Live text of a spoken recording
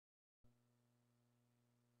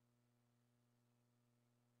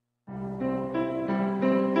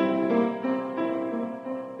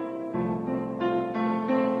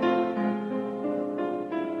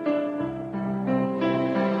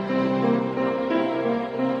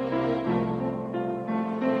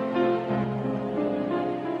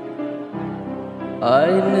I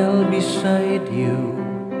kneel beside you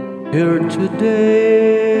here today.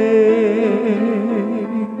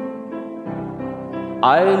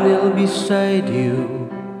 I kneel beside you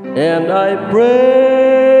and I pray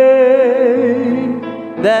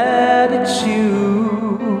that it's you,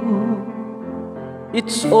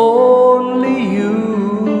 it's only you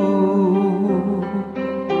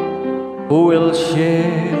who will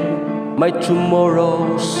share my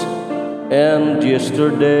tomorrows and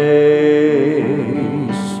yesterdays.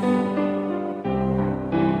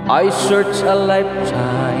 I searched a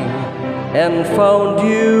lifetime and found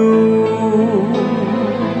you,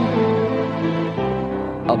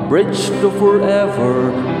 a bridge to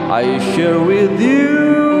forever I share with you.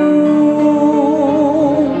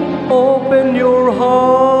 Open your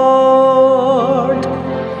heart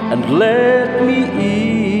and let me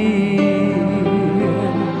in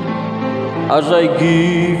as I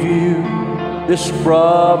give you this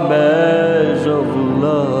promise of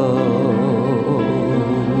love.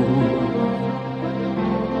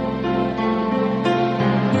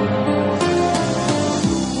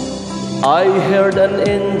 I heard an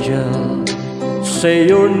angel say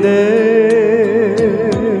your name.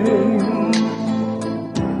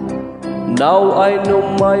 Now I know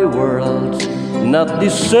my world's not the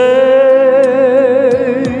same.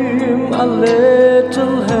 A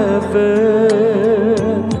little heaven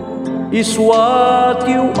is what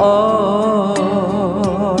you are,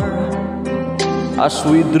 as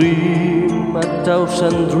we dream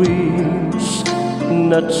 1,000 dreams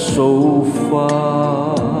not so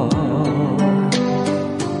far.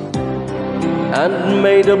 And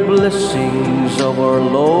may the blessings of our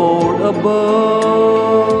Lord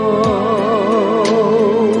above,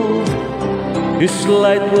 His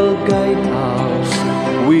light will guide us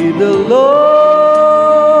with the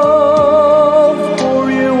love for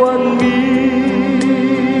you and me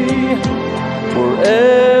forevermore,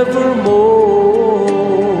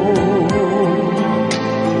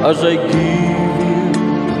 as I give you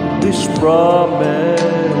this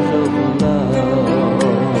promise of love.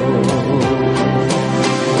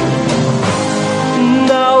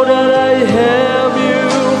 Now that I have you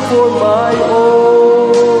for my own,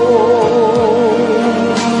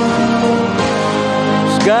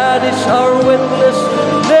 God is our witness,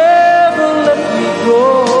 never let me go.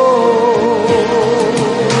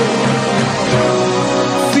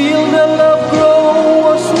 Feel the love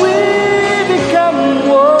grow as we become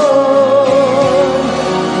one.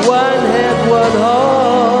 One head, one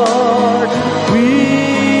heart, we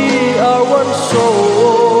are one soul.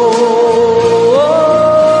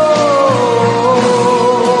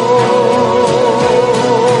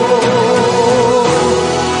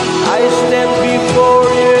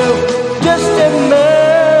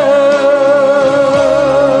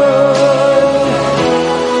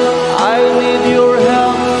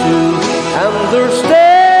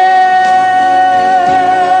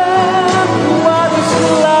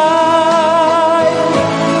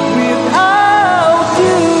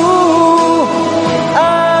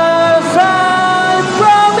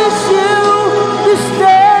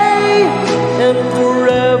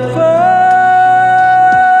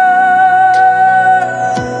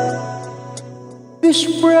 This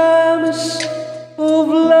promise of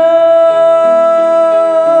love,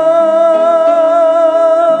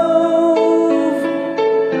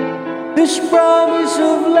 this promise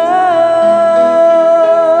of love,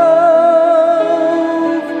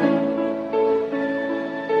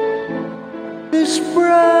 this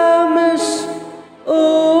promise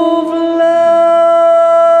of